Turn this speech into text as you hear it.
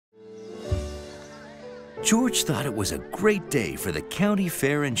George thought it was a great day for the county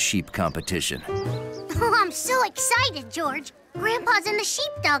fair and sheep competition. Oh, I'm so excited, George. Grandpa's in the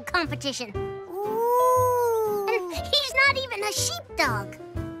sheepdog competition. Ooh. And he's not even a sheepdog.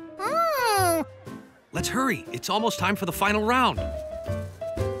 Oh. Let's hurry. It's almost time for the final round.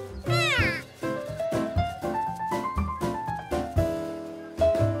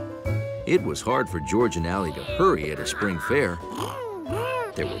 It was hard for George and Allie to hurry at a spring fair.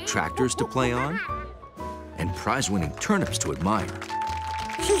 There were tractors to play on and prize-winning turnips to admire.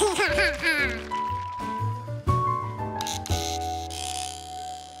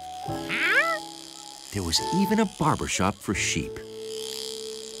 There was even a barber shop for sheep.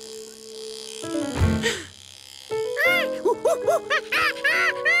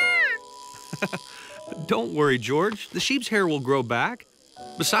 Don't worry, George. The sheep's hair will grow back.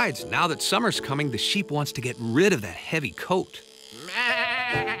 Besides, now that summer's coming, the sheep wants to get rid of that heavy coat.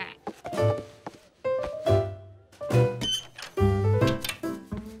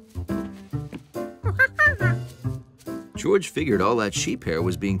 George figured all that sheep hair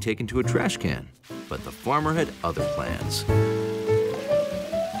was being taken to a trash can, but the farmer had other plans.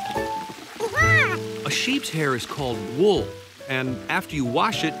 A sheep's hair is called wool, and after you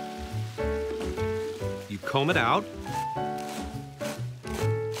wash it, you comb it out.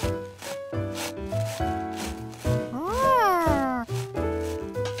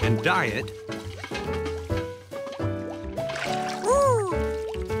 And dye it.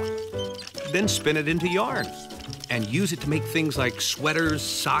 Then spin it into yarn and use it to make things like sweaters,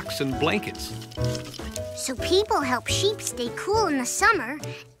 socks, and blankets. So people help sheep stay cool in the summer,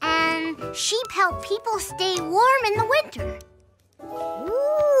 and sheep help people stay warm in the winter.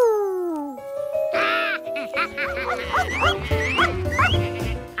 Ooh.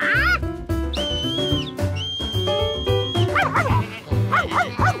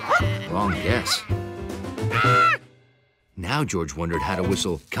 Wrong guess. Now George wondered how to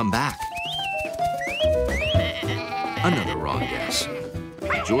whistle, "Come back." Another wrong guess.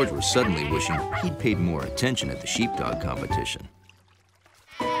 George was suddenly wishing he'd paid more attention at the sheepdog competition.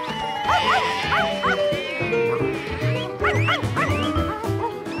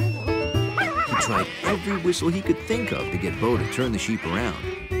 He tried every whistle he could think of to get Bo to turn the sheep around.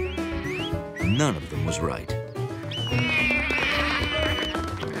 None of them was right.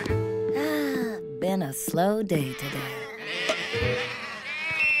 Been a slow day today.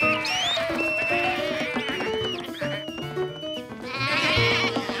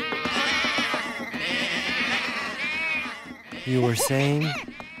 You were saying?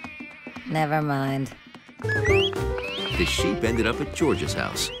 Never mind. The sheep ended up at George's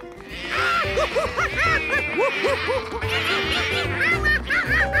house.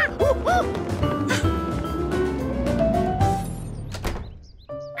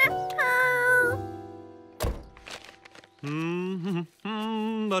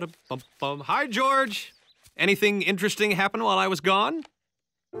 Hi, George. Anything interesting happen while I was gone?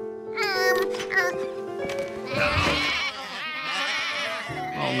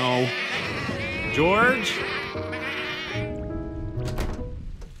 Oh, no. George?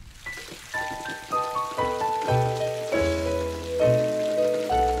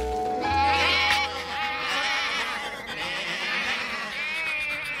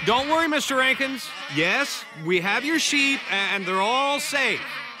 Don't worry, Mr. Rankins. Yes, we have your sheep, and they're all safe.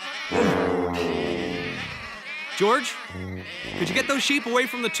 George, could you get those sheep away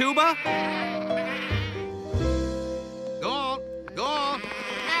from the tuba? Go on, go on.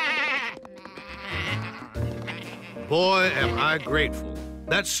 Boy, am I grateful.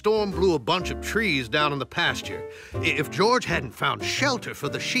 That storm blew a bunch of trees down in the pasture. If George hadn't found shelter for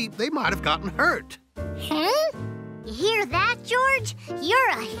the sheep, they might have gotten hurt. Huh? You hear that, George? You're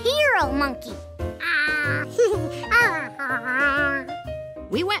a hero, monkey.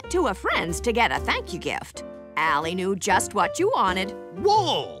 We went to a friend's to get a thank you gift. Allie knew just what you wanted.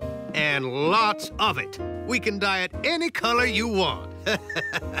 Wool! And lots of it. We can dye it any color you want.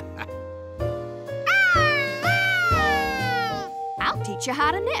 I'll teach you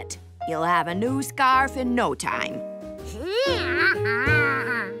how to knit. You'll have a new scarf in no time.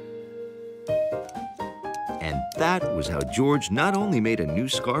 And that was how George not only made a new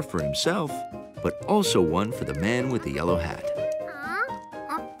scarf for himself, but also one for the man with the yellow hat.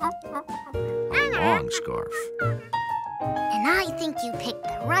 A long scarf. And I think you picked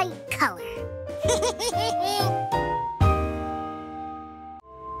the right color.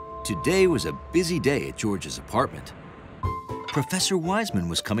 Today was a busy day at George's apartment. Professor Wiseman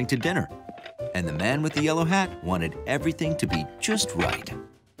was coming to dinner, and the man with the yellow hat wanted everything to be just right.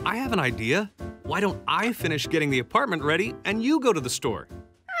 I have an idea. Why don't I finish getting the apartment ready and you go to the store?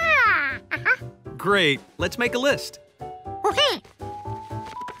 Great. Let's make a list.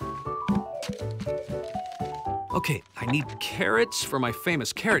 Okay, I need carrots for my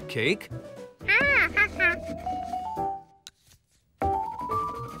famous carrot cake.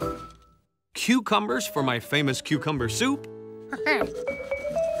 Cucumbers for my famous cucumber soup.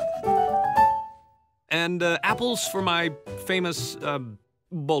 And apples for my famous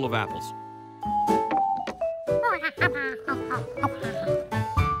bowl of apples.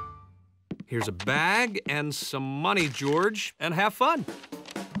 Here's a bag and some money, George, and have fun.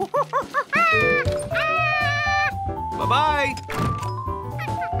 Bye-bye.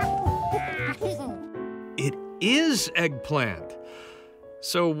 It is eggplant.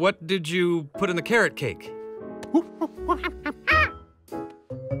 So what did you put in the carrot cake?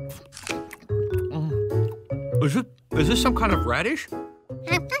 Is this some kind of radish?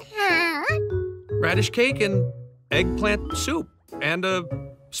 Radish cake and eggplant soup and a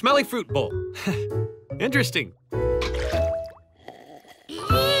smelly fruit bowl. Interesting.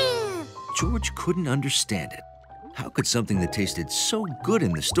 George couldn't understand it. How could something that tasted so good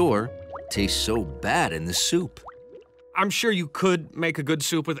in the store taste so bad in the soup? I'm sure you could make a good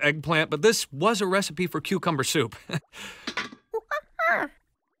soup with eggplant, but this was a recipe for cucumber soup.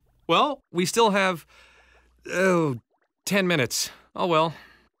 Well, we still have, 10 minutes. Oh well,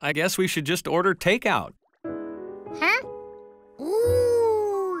 I guess we should just order takeout. Huh?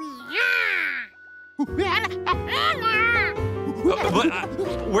 Ooh, yeah!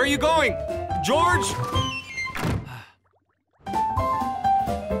 Where are you going? George?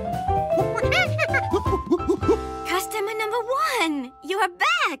 Customer number 1, you are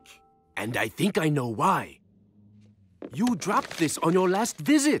back. And I think I know why. You dropped this on your last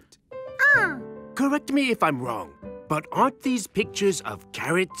visit. Correct me if I'm wrong, but aren't these pictures of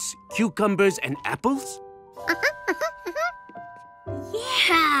carrots, cucumbers, and apples?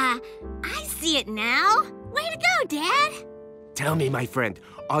 Yeah, I see it now. Way to go, Dad. Tell me, my friend,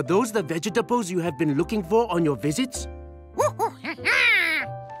 are those the vegetables you have been looking for on your visits?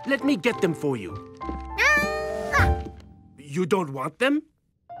 Let me get them for you. You don't want them?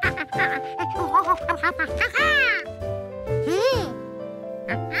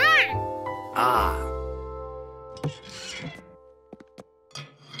 Ah.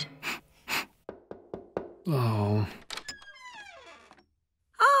 Oh.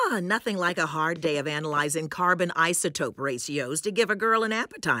 Nothing like a hard day of analyzing carbon isotope ratios to give a girl an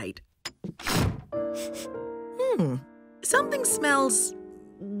appetite. Something smells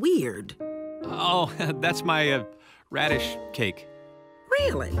weird. Oh, that's my radish cake.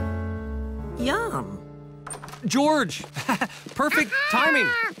 Really? Yum. George! Perfect timing!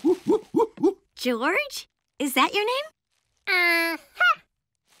 George? Is that your name?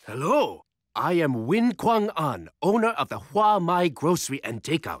 Hello. I am Win Kwang An, owner of the Hua Mai Grocery and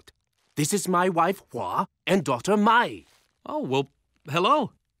Takeout. This is my wife, Hua, and daughter, Mai. Oh, well,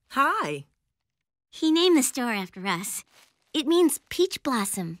 hello. Hi. He named the store after us. It means peach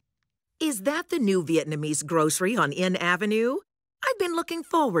blossom. Is that the new Vietnamese grocery on N Avenue? I've been looking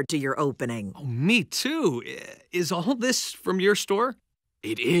forward to your opening. Oh, me too. Is all this from your store?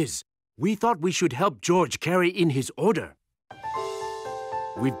 It is. We thought we should help George carry in his order.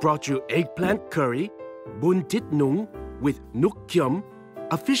 We've brought you eggplant curry, bun tit nung with nuk kium,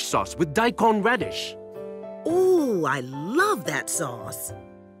 a fish sauce with daikon radish. Ooh, I love that sauce.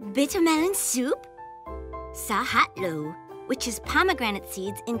 Bitter melon soup. Sa hat lo, which is pomegranate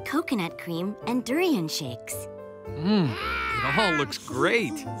seeds in coconut cream and durian shakes. It all looks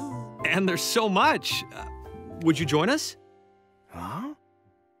great. And there's so much. Would you join us? Huh?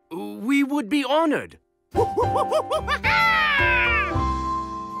 We would be honored.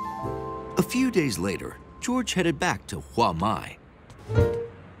 A few days later, George headed back to Hua Mai.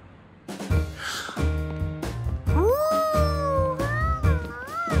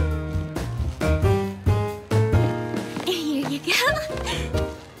 Here you go.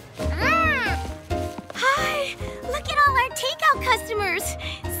 Hi, look at all our takeout customers.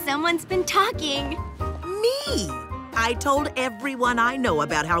 Someone's been talking. Me! I told everyone I know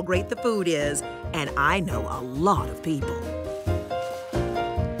about how great the food is, and I know a lot of people.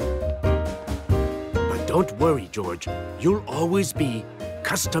 But don't worry, George. You'll always be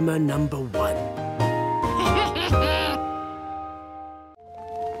customer number 1.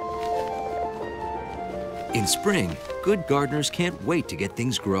 In spring, good gardeners can't wait to get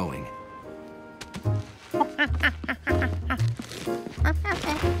things growing.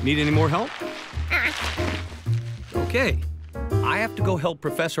 Need any more help? Okay. I have to go help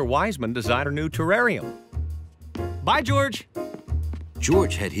Professor Wiseman design her new terrarium. Bye, George.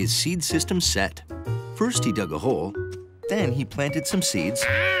 George had his seed system set. First, he dug a hole. Then he planted some seeds.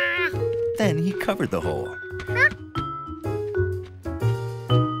 Then he covered the hole.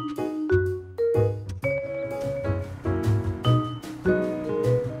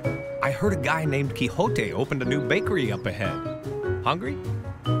 I heard a guy named Quixote opened a new bakery up ahead. Hungry?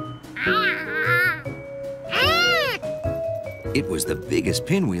 It was the biggest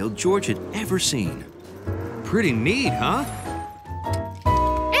pinwheel George had ever seen. Pretty neat, huh?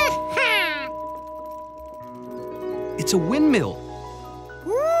 It's a windmill.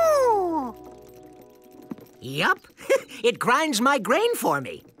 Ooh. Yup. It grinds my grain for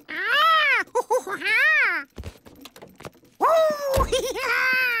me.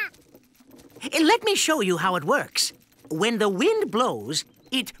 Let me show you how it works. When the wind blows,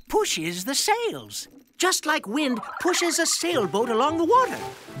 it pushes the sails, just like wind pushes a sailboat along the water.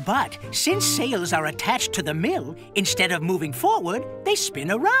 But since sails are attached to the mill, instead of moving forward, they spin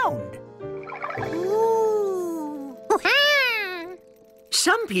around. Ooh.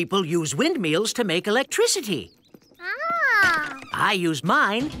 Some people use windmills to make electricity. I use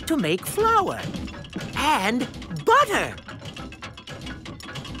mine to make flour and butter.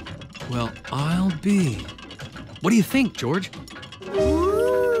 Well, I'll be. What do you think, George?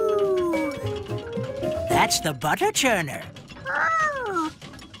 Ooh. That's the butter churner. Oh.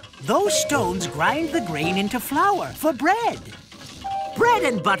 Those stones grind the grain into flour for bread. Bread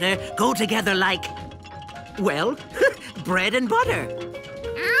and butter go together like, well, bread and butter.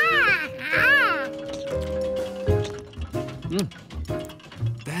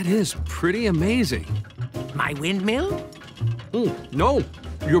 That is pretty amazing. My windmill? No,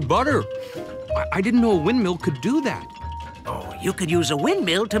 your butter. I didn't know a windmill could do that. Oh, you could use a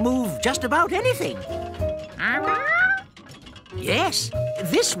windmill to move just about anything. Yes,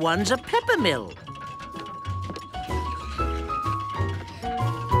 this one's a pepper mill.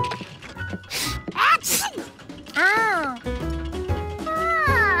 Oh.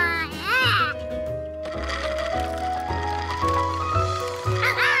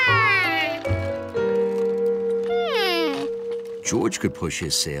 George could push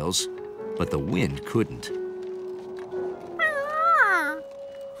his sails, but the wind couldn't.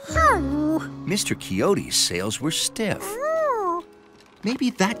 Mr. Quixote's sails were stiff. Maybe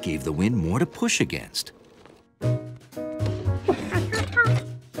that gave the wind more to push against.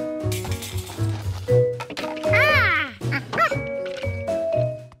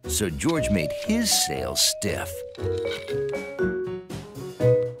 So George made his sails stiff.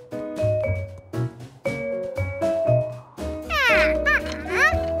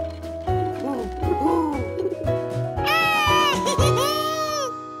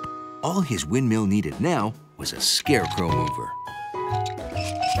 All his windmill needed now was a scarecrow mover.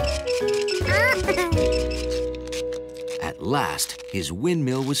 At last, his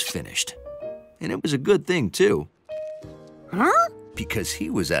windmill was finished. And it was a good thing, too. Because he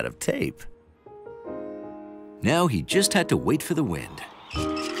was out of tape. Now he just had to wait for the wind.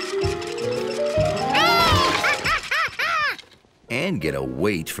 And get a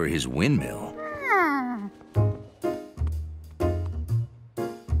weight for his windmill.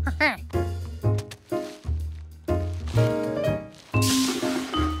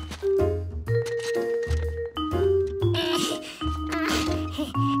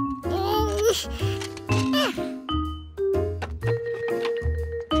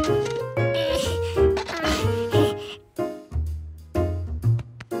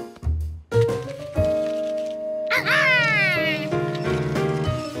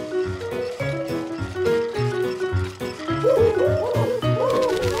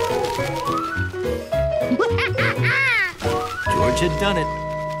 George had done it.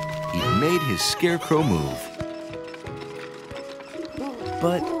 He'd made his scarecrow move.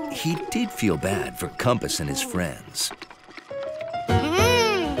 But he did feel bad for Compass and his friends.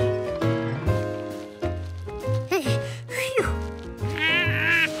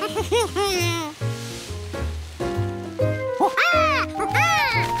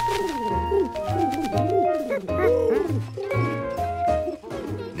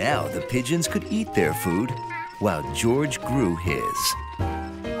 Now the pigeons could eat their food while George grew his.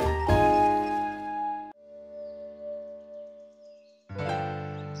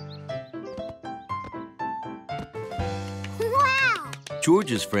 Wow!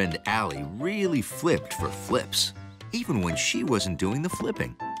 George's friend Allie really flipped for flips, even when she wasn't doing the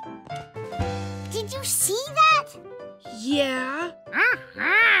flipping. Did you see that? Yeah.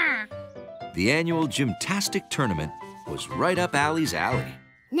 The annual gymtastic tournament was right up Allie's alley.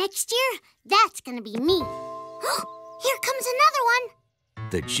 Next year, that's gonna be me. Here comes another one.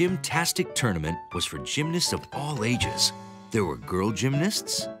 The gymtastic tournament was for gymnasts of all ages. There were girl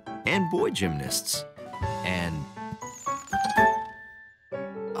gymnasts and boy gymnasts. And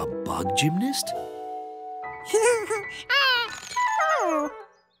A bug gymnast?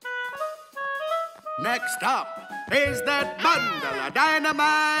 Next up is that bundle of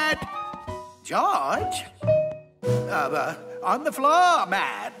dynamite. George? On the floor,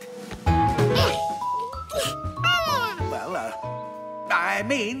 Matt. Well, I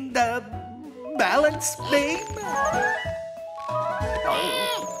mean the balance beam.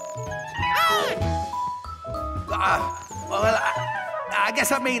 Well, I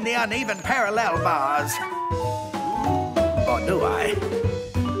guess I mean the uneven parallel bars. Or do I?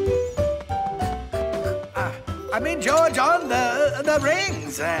 I mean, George, on the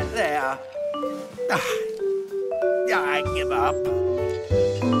rings there. Yeah, I give up.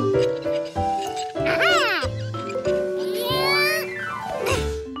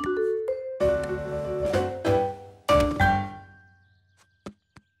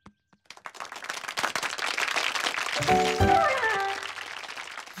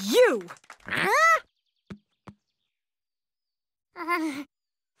 You!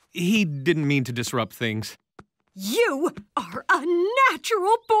 He didn't mean to disrupt things. You are a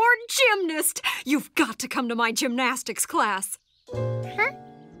natural-born gymnast. You've got to come to my gymnastics class. Huh?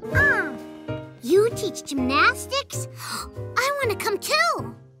 Oh, you teach gymnastics? I want to come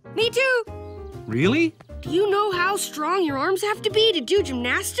too. Me too. Really? Do you know how strong your arms have to be to do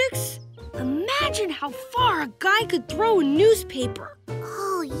gymnastics? Imagine how far a guy could throw a newspaper.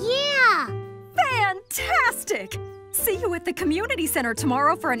 Oh, yeah. Fantastic! See you at the community center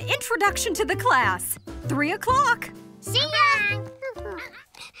tomorrow for an introduction to the class. 3 o'clock. See ya!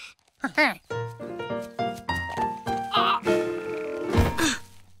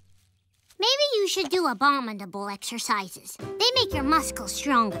 Maybe you should do abominable exercises. They make your muscles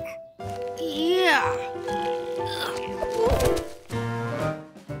stronger. Yeah.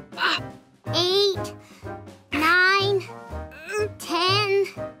 8, 9, 10.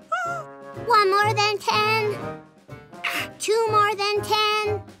 1 more than 10. 2 more than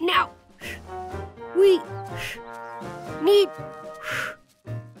 10. Now, we need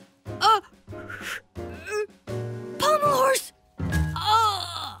a pommel horse.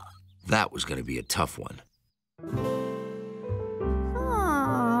 That was going to be a tough one.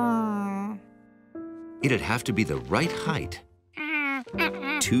 It'd have to be the right height.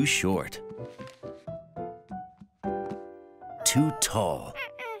 Too short. Too tall.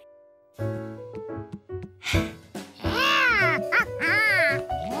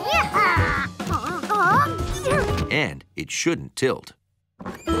 And it shouldn't tilt.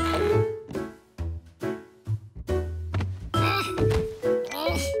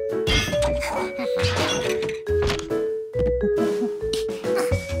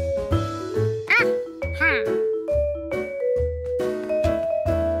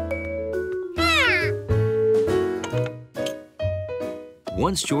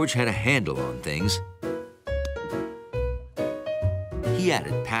 Once George had a handle on things, he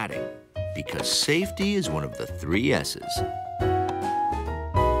added padding, because safety is one of the 3 S's.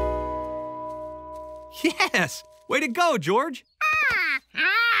 Yes! Way to go, George!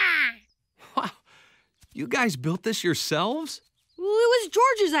 Wow, you guys built this yourselves? Well, it was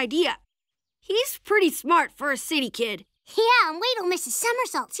George's idea. He's pretty smart for a city kid. Yeah, and wait till Mrs.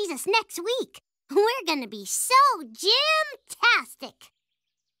 Somersault sees us next week. We're gonna be so gym-tastic.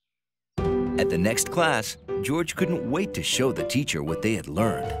 At the next class, George couldn't wait to show the teacher what they had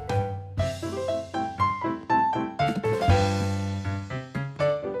learned.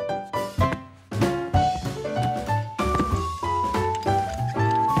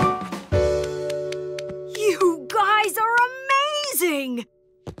 You guys are amazing!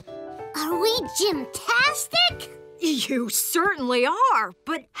 Are we gymtastic? You certainly are,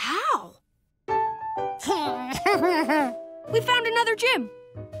 but how? We found another gym.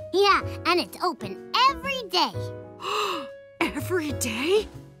 Yeah, and it's open every day. Every day?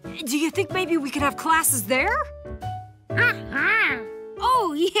 Do you think maybe we could have classes there?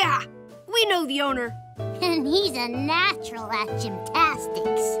 Oh, yeah. We know the owner. And he's a natural at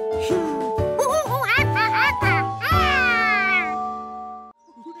gymnastics.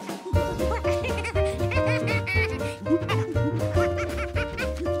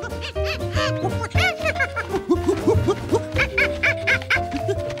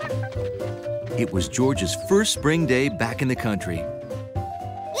 It was George's first spring day back in the country.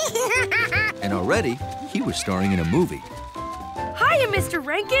 And already, he was starring in a movie. Hiya, Mr.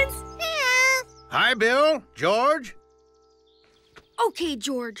 Rankins. Hi, Bill. George. Okay,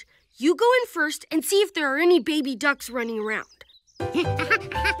 George. You go in first and see if there are any baby ducks running around.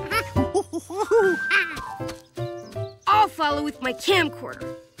 I'll follow with my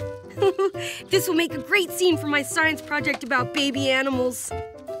camcorder. This will make a great scene for my science project about baby animals.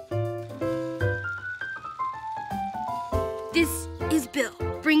 This is Bill,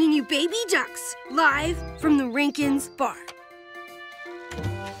 bringing you baby ducks, live from the Rankin's barn.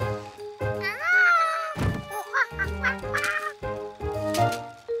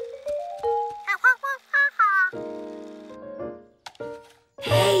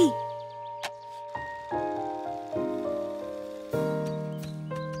 Hey!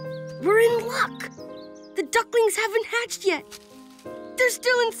 We're in luck. The ducklings haven't hatched yet. They're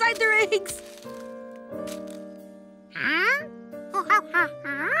still inside their eggs. Huh?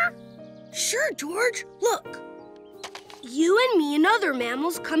 Sure, George. Look. You and me and other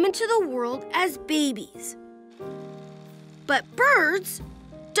mammals come into the world as babies. But birds,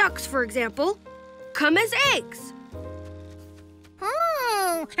 ducks for example, come as eggs.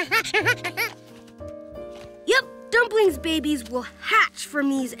 Oh. Yep, Dumpling's babies will hatch from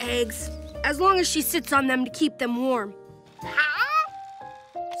these eggs as long as she sits on them to keep them warm.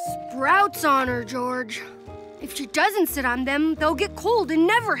 Sprouts on her, George. If she doesn't sit on them, they'll get cold and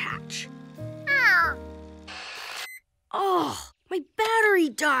never hatch. Oh, my battery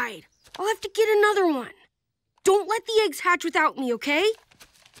died. I'll have to get another one. Don't let the eggs hatch without me, okay?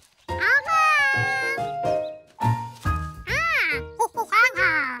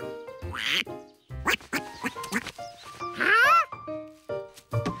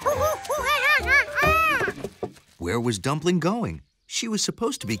 Where was Dumpling going? She was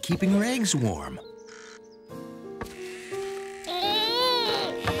supposed to be keeping her eggs warm.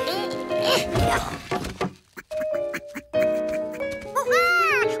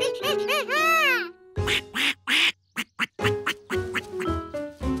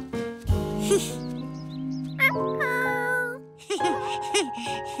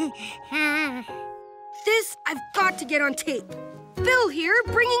 This I've got to get on tape. Bill here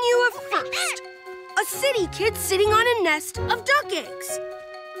bringing you a first. A city kid sitting on a nest of duck eggs.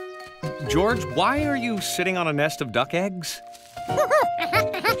 George, why are you sitting on a nest of duck eggs?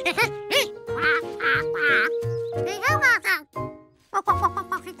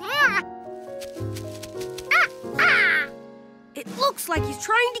 It looks like he's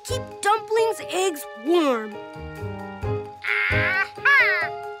trying to keep Dumpling's eggs warm.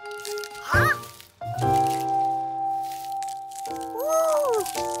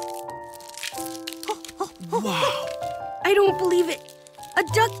 Wow! I don't believe it. A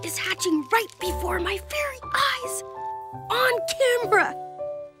duck is hatching right before my very eyes. On camera.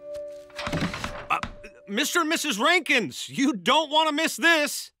 Mr. and Mrs. Rankins, you don't want to miss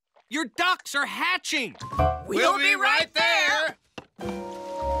this. Your ducks are hatching. We'll be right there.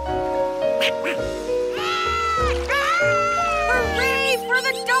 Hooray for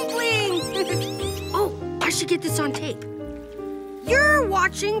the dumpling! Oh, I should get this on tape. You're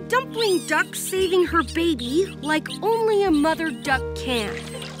watching Dumpling Duck saving her baby like only a mother duck can.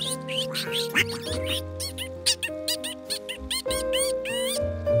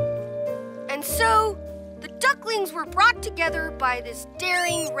 And so, the ducklings were brought together by this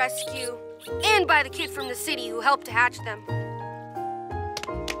daring rescue and by the kid from the city who helped to hatch them.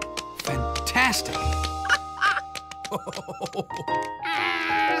 Fantastic!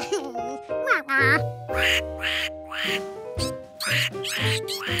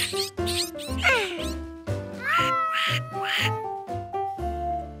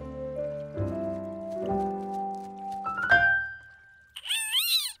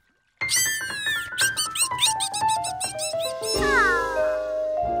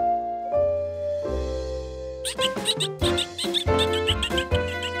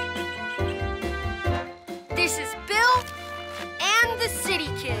 This is Bill and the City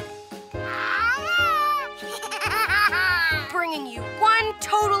Kid. Bringing you one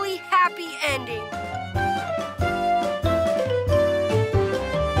totally happy ending.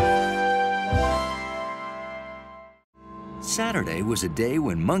 Saturday was a day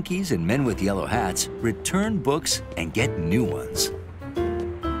when monkeys and men with yellow hats return books and get new ones.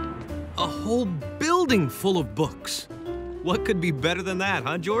 A whole building full of books. What could be better than that,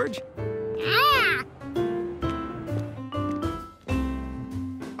 huh, George? Yeah.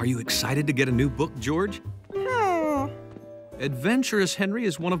 Are you excited to get a new book, George? Adventurous Henry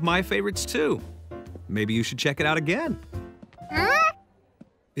is one of my favorites, too. Maybe you should check it out again. Huh?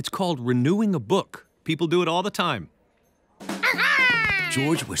 It's called Renewing a Book. People do it all the time.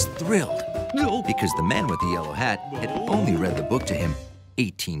 George was thrilled because the man with the yellow hat had only read the book to him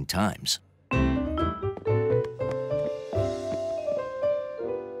 18 times.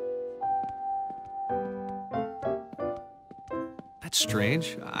 That's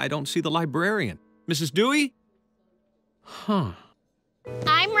strange. I don't see the librarian. Mrs. Dewey? Huh.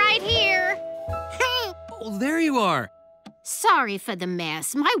 I'm right here. Oh, there you are. Sorry for the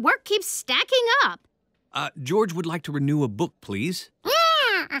mess. My work keeps stacking up. George would like to renew a book, please.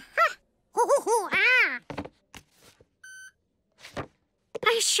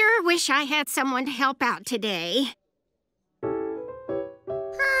 I sure wish I had someone to help out today.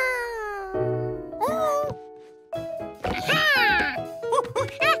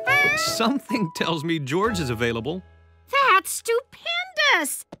 Something tells me George is available. That's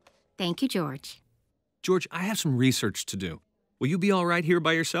stupendous! Thank you, George. George, I have some research to do. Will you be all right here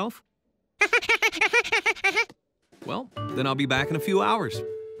by yourself? Well, then I'll be back in a few hours.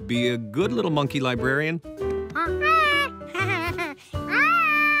 Be a good little monkey librarian.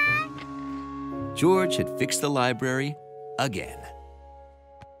 George had fixed the library again.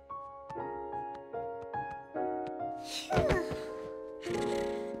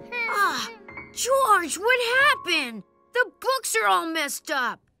 George, what happened? The books are all messed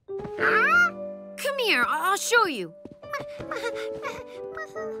up. Come here, I'll show you.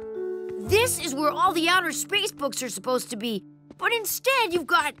 This is where all the outer space books are supposed to be, but instead you've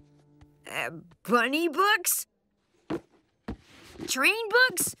got bunny books, train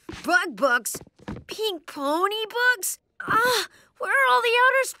books, bug books, pink pony books. Where are all the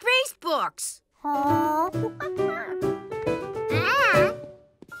outer space books?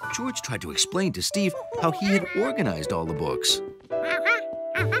 George tried to explain to Steve how he had organized all the books.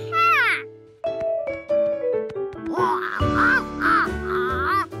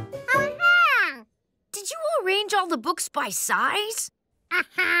 Did you arrange all the books by size?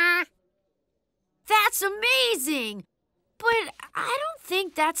 That's amazing! But I don't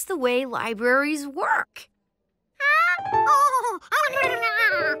think that's the way libraries work.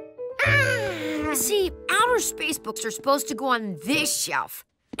 See, outer space books are supposed to go on this shelf.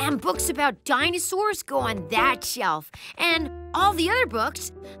 And books about dinosaurs go on that shelf. And all the other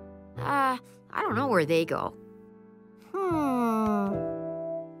books, I don't know where they go.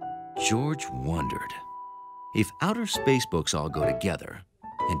 George wondered. If outer space books all go together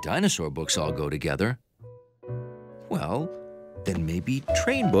and dinosaur books all go together, well, then maybe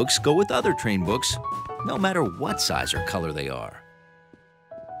train books go with other train books, no matter what size or color they are.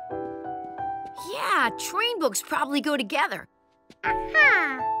 Yeah, train books probably go together.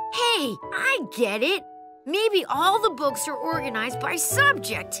 Hey, I get it. Maybe all the books are organized by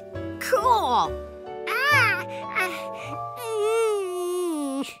subject. Cool.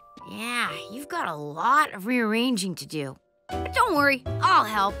 Yeah, you've got a lot of rearranging to do. But don't worry, I'll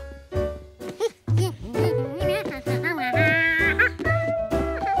help.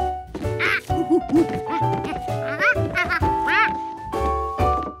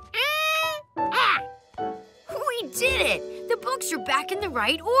 We did it! The books are back in the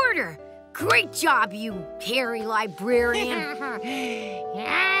right order. Great job, you hairy librarian.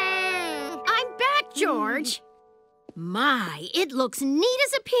 I'm back, George. My, it looks neat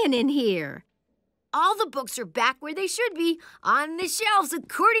as a pin in here. All the books are back where they should be, on the shelves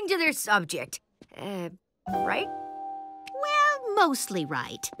according to their subject. Right? Well, mostly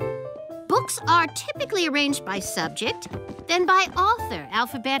right. Books are typically arranged by subject, then by author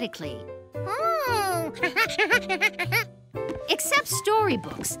alphabetically. Except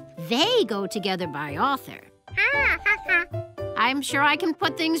storybooks. They go together by author. I'm sure I can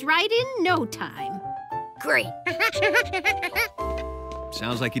put things right in no time. Great.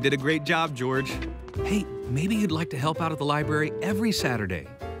 Sounds like you did a great job, George. Hey, maybe you'd like to help out at the library every Saturday.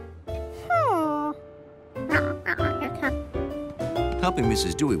 Helping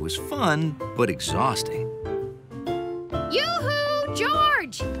Mrs. Dewey was fun, but exhausting. Yoo-hoo,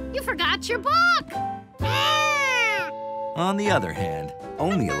 George! You forgot your book! On the other hand,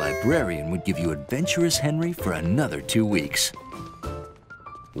 only a librarian would give you Adventurous Henry for another 2 weeks.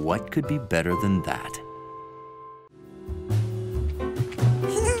 What could be better than that?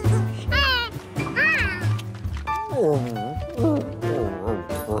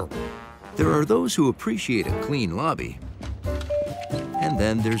 There are those who appreciate a clean lobby. And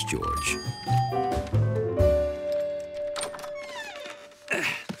then there's George.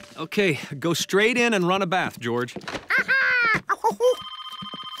 Okay, go straight in and run a bath, George.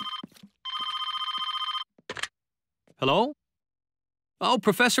 Hello? Oh,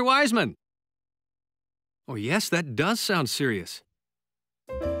 Professor Wiseman. Oh, yes, that does sound serious.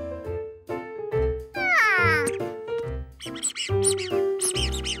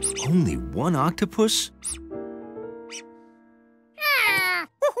 Only one octopus?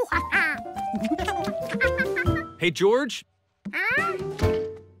 Hey, George?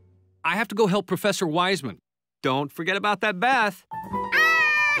 I have to go help Professor Wiseman. Don't forget about that bath.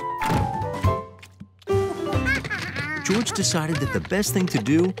 George decided that the best thing to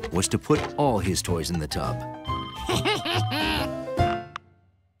do was to put all his toys in the tub.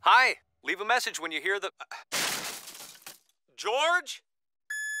 Hi, Leave a message when you hear the... George?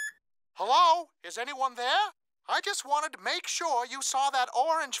 Hello? Is anyone there? I just wanted to make sure you saw that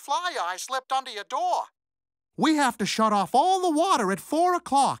orange fly eye slipped under your door. We have to shut off all the water at 4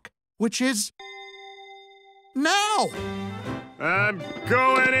 o'clock, which is... now! I'm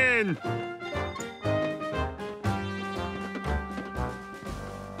going in!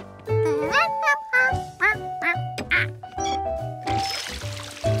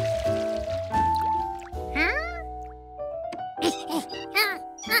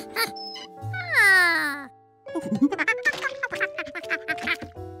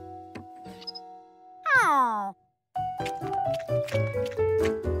 Oh.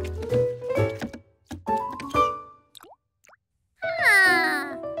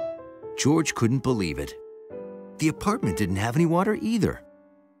 George couldn't believe it. The apartment didn't have any water either.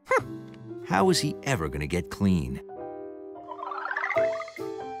 How was he ever going to get clean?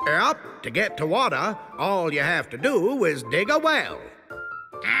 Yep, to get to water, all you have to do is dig a well.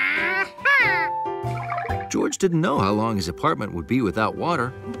 George didn't know how long his apartment would be without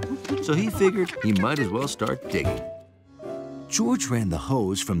water, so he figured he might as well start digging. George ran the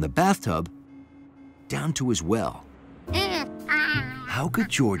hose from the bathtub down to his well. How could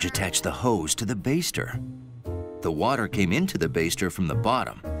George attach the hose to the baster? The water came into the baster from the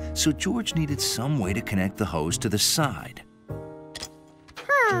bottom, so George needed some way to connect the hose to the side.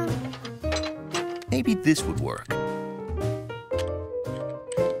 Maybe this would work.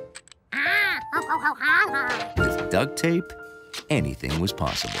 With duct tape, anything was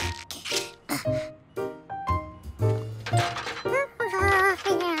possible.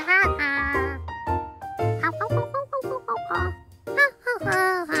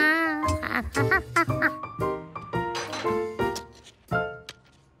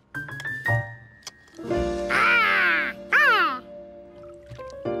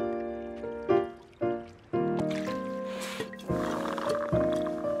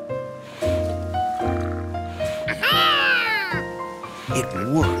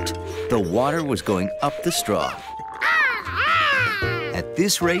 It worked. The water was going up the straw. At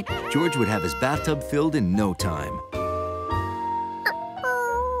this rate, George would have his bathtub filled in no time.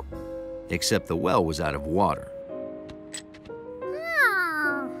 Except the well was out of water.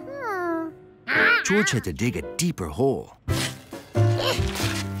 George had to dig a deeper hole.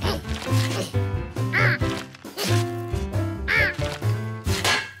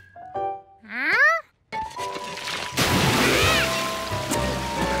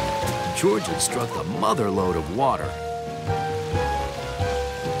 George had struck a mother lode of water.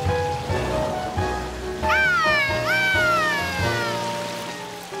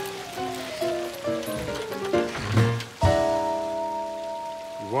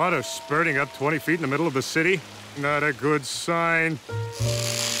 Water spurting up 20 feet in the middle of the city? Not a good sign.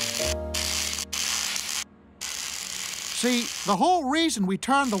 See, the whole reason we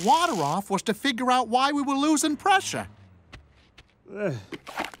turned the water off was to figure out why we were losing pressure.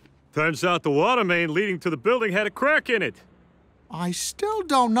 Turns out the water main leading to the building had a crack in it. I still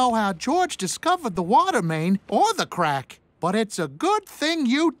don't know how George discovered the water main or the crack, but it's a good thing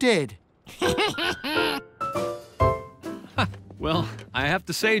you did. Well, I have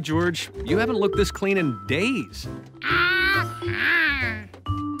to say, George, you haven't looked this clean in days.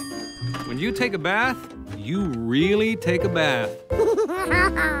 When you take a bath, you really take a bath.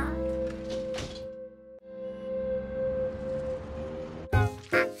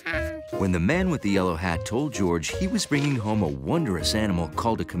 When the man with the yellow hat told George he was bringing home a wondrous animal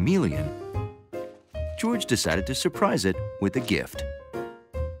called a chameleon, George decided to surprise it with a gift.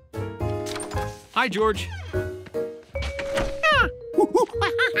 Hi, George.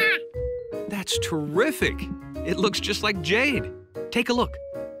 That's terrific. It looks just like jade. Take a look.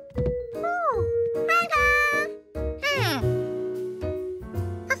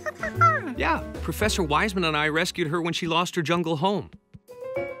 Yeah, Professor Wiseman and I rescued her when she lost her jungle home.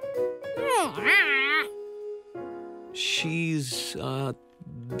 She's,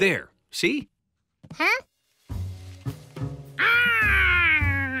 there. See? Huh?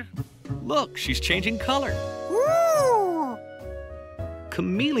 Look, she's changing color. Ooh.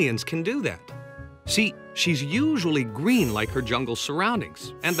 Chameleons can do that. See, she's usually green like her jungle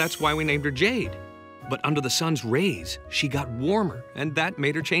surroundings, and that's why we named her Jade. But under the sun's rays, she got warmer, and that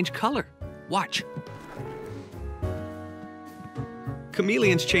made her change color. Watch.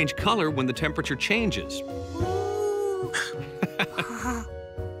 Chameleons change color when the temperature changes.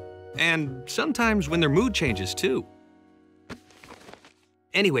 And sometimes when their mood changes, too.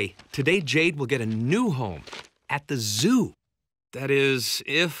 Anyway, today Jade will get a new home at the zoo. That is,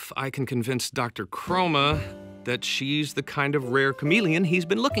 if I can convince Dr. Chroma. that she's the kind of rare chameleon he's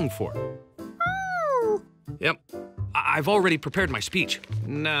been looking for. Oh. Yep. I've already prepared my speech.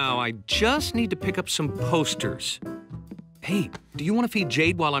 Now I just need to pick up some posters. Hey, do you want to feed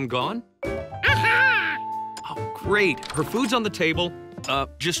Jade while I'm gone? Oh, great. Her food's on the table.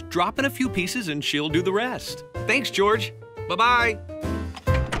 Just drop in a few pieces and she'll do the rest. Thanks, George. Bye-bye.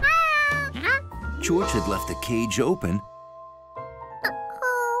 George had left the cage open.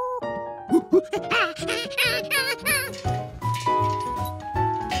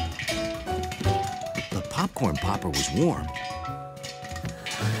 The popcorn popper was warm.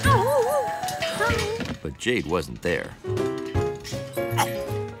 But Jade wasn't there.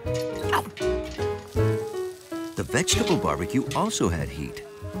 The vegetable barbecue also had heat,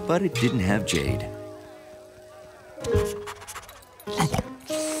 but it didn't have Jade.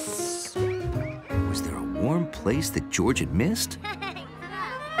 Was there a warm place that George had missed?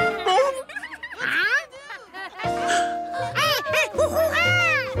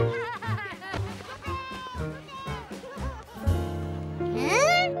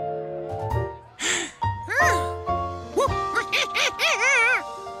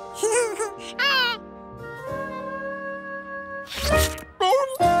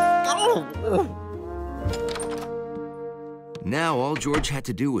 Now all George had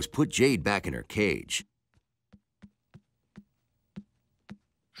to do was put Jade back in her cage.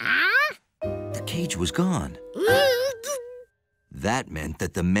 The cage was gone. That meant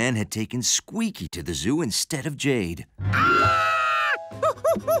that the man had taken Squeaky to the zoo instead of Jade.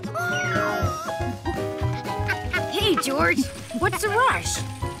 Hey, George, what's the rush?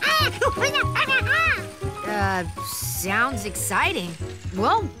 Sounds exciting.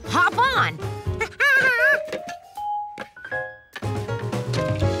 Well, hop on.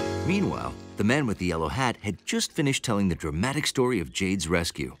 Meanwhile, the man with the yellow hat had just finished telling the dramatic story of Jade's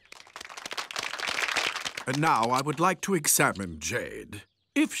rescue. And now I would like to examine Jade.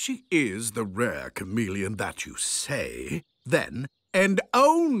 If she is the rare chameleon that you say, then, and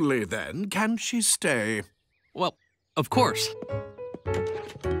only then, can she stay. Well, of course.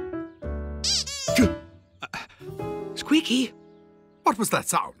 Squeaky? What was that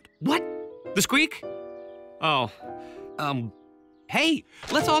sound? What? The squeak? Oh, hey,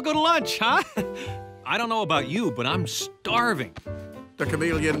 let's all go to lunch, huh? I don't know about you, but I'm starving. The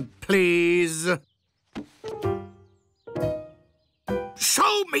chameleon, please.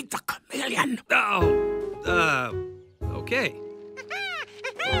 Show me the chameleon. Oh, okay.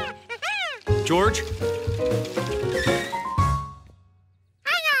 George?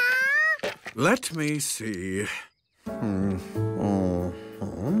 Let me see.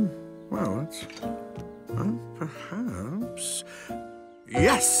 Well, it's... perhaps...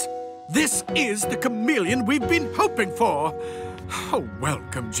 Yes! This is the chameleon we've been hoping for! Oh,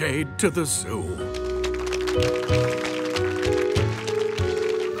 welcome, Jade, to the zoo.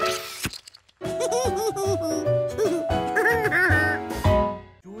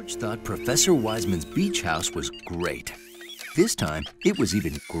 George thought Professor Wiseman's beach house was great. This time, it was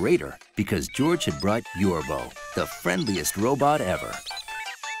even greater because George had brought Yorbo, the friendliest robot ever.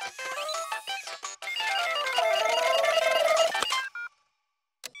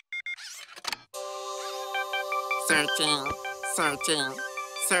 Searching, searching,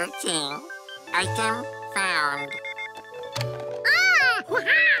 searching. Item found.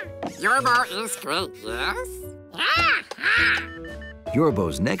 Yorbo is great, yes?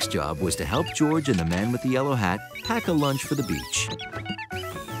 Yorbo's next job was to help George and the man with the yellow hat pack a lunch for the beach.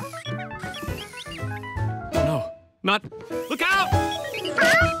 No, not... Look out!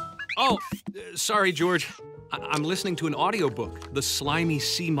 Oh, sorry, George. I'm listening to an audiobook, The Slimy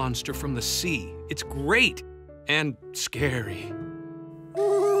Sea Monster from the Sea. It's great and scary.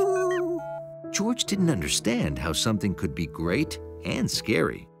 George didn't understand how something could be great and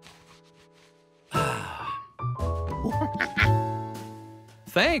scary.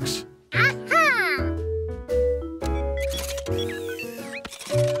 Thanks.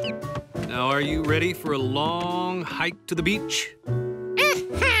 Now, are you ready for a long hike to the beach?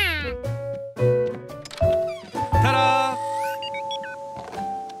 Ta-da!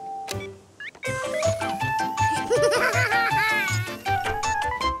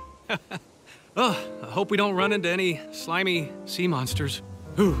 Oh, I hope we don't run into any slimy sea monsters.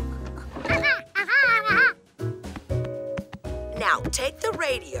 Whew. Now, take the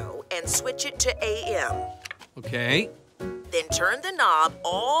radio and switch it to AM. Okay. Then turn the knob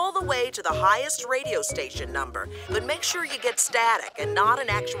all the way to the highest radio station number, but make sure you get static and not an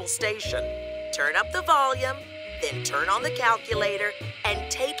actual station. Turn up the volume, then turn on the calculator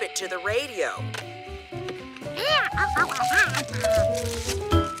and tape it to the radio.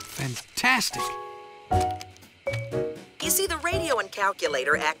 Fantastic. You see, the radio and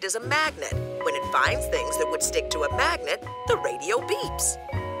calculator act as a magnet. When it finds things that would stick to a magnet, the radio beeps.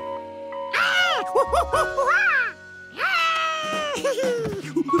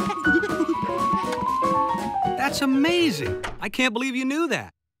 That's amazing. I can't believe you knew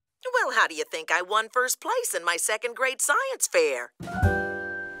that. Well, how do you think I won first place in my second grade science fair?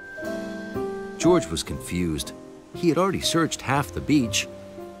 George was confused. He had already searched half the beach.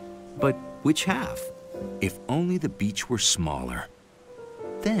 But which half? If only the beach were smaller.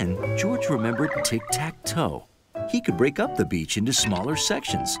 Then George remembered tic-tac-toe. He could break up the beach into smaller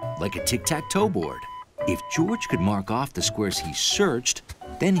sections, like a tic-tac-toe board. If George could mark off the squares he searched,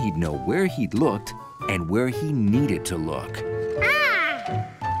 then he'd know where he'd looked and where he needed to look.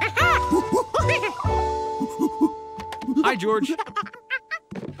 Hi, George.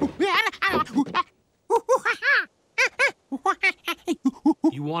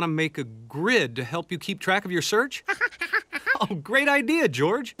 You want to make a grid to help you keep track of your search? Oh, great idea,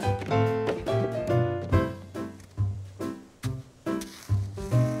 George.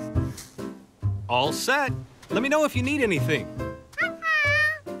 All set. Let me know if you need anything.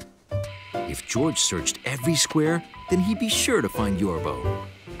 If George searched every square, then he'd be sure to find Yorbo.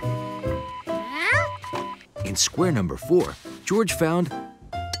 In square number 4, George found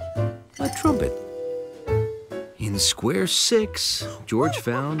a trumpet. In square 6, George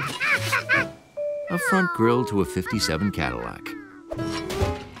found a front grille to a '57 Cadillac.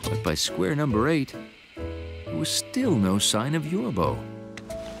 But by square number 8, there was still no sign of Yorbo.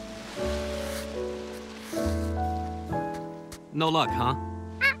 No luck, huh?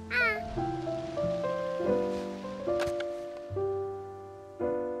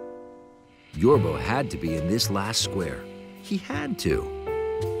 Yorbo had to be in this last square. He had to.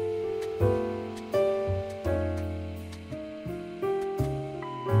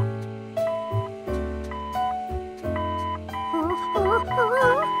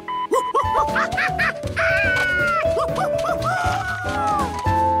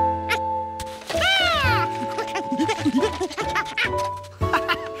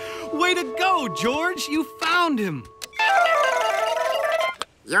 Way to go, George! You found him!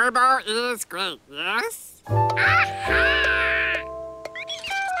 Yorbo is great, yes?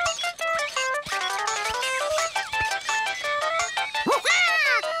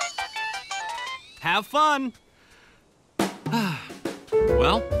 Have fun!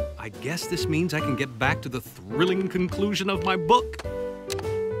 Well, I guess this means I can get back to the thrilling conclusion of my book.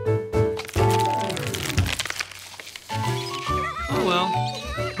 Oh well.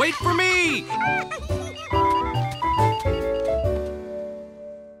 Wait for me!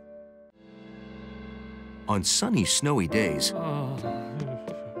 On sunny, snowy days,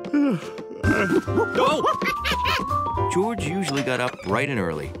 George usually got up bright and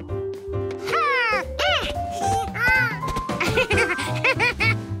early.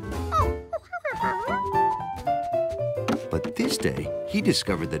 But this day, he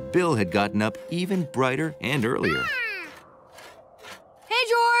discovered that Bill had gotten up even brighter and earlier. Hey,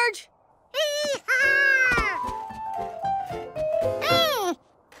 George!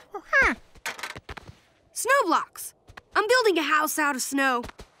 Snow blocks. I'm building a house out of snow,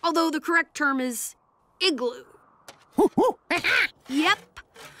 although the correct term is igloo. Yep.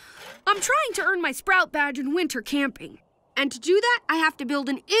 I'm trying to earn my Sprout badge in winter camping. And to do that, I have to build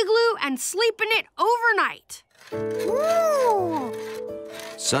an igloo and sleep in it overnight. Ooh.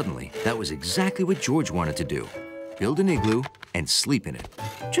 Suddenly, that was exactly what George wanted to do. Build an igloo and sleep in it,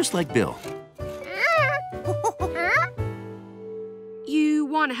 just like Bill. You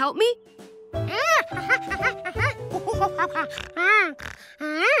want to help me?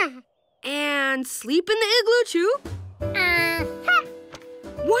 And sleep in the igloo, too?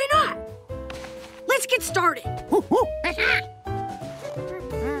 Why not? Let's get started.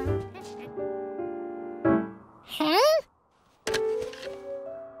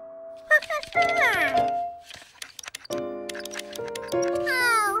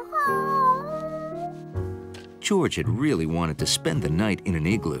 George had really wanted to spend the night in an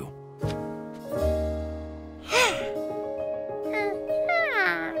igloo.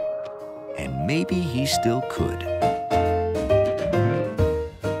 And maybe he still could.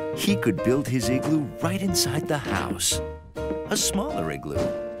 He could build his igloo right inside the house. A smaller igloo.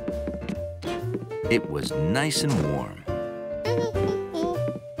 It was nice and warm.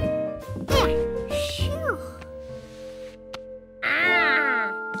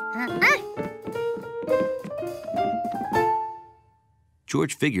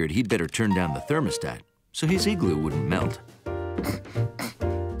 George figured he'd better turn down the thermostat so his igloo wouldn't melt.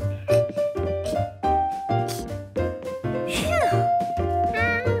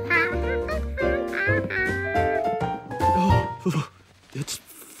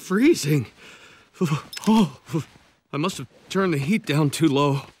 freezing. Oh, I must have turned the heat down too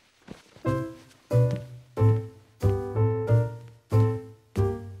low.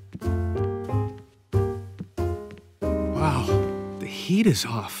 Wow, the heat is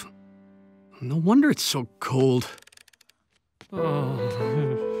off. No wonder it's so cold. Oh.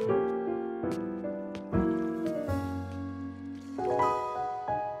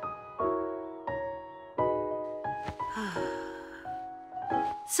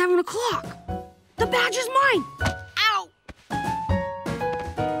 7 o'clock. The badge is mine. Ow!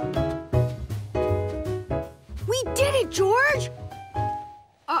 We did it, George.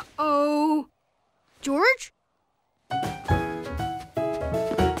 Uh-oh. George?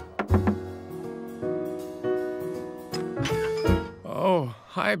 Oh,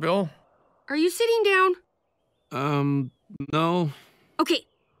 hi, Bill. Are you sitting down? No. Okay,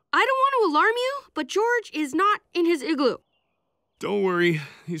 I don't want to alarm you, but George is not in his igloo. Don't worry.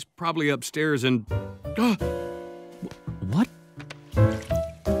 He's probably upstairs and... What?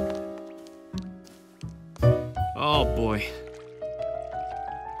 Oh, boy.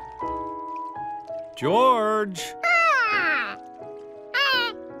 George!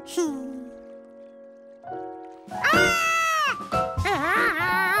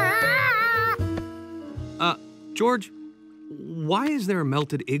 George, why is there a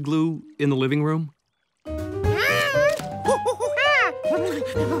melted igloo in the living room?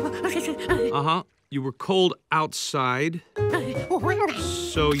 Uh-huh. You were cold outside,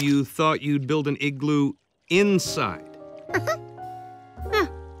 so you thought you'd build an igloo inside.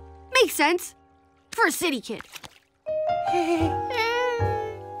 Makes sense. For a city kid.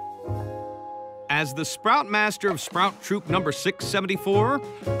 As the Sprout Master of Sprout Troop number 674,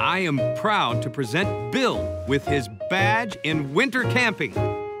 I am proud to present Bill with his badge in winter camping.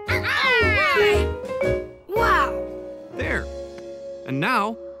 Wow! There. And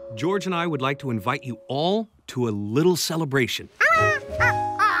now, George and I would like to invite you all to a little celebration.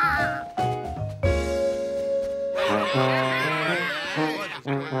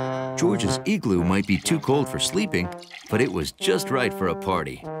 George's igloo might be too cold for sleeping, but it was just right for a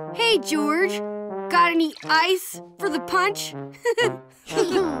party. Hey, George. Got any ice for the punch?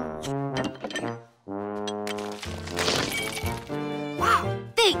 Wow,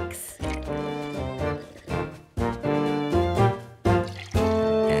 thanks.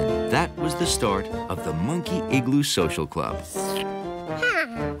 And that was the start of the Monkey Igloo Social Club.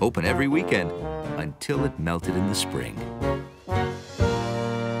 Open every weekend until it melted in the spring.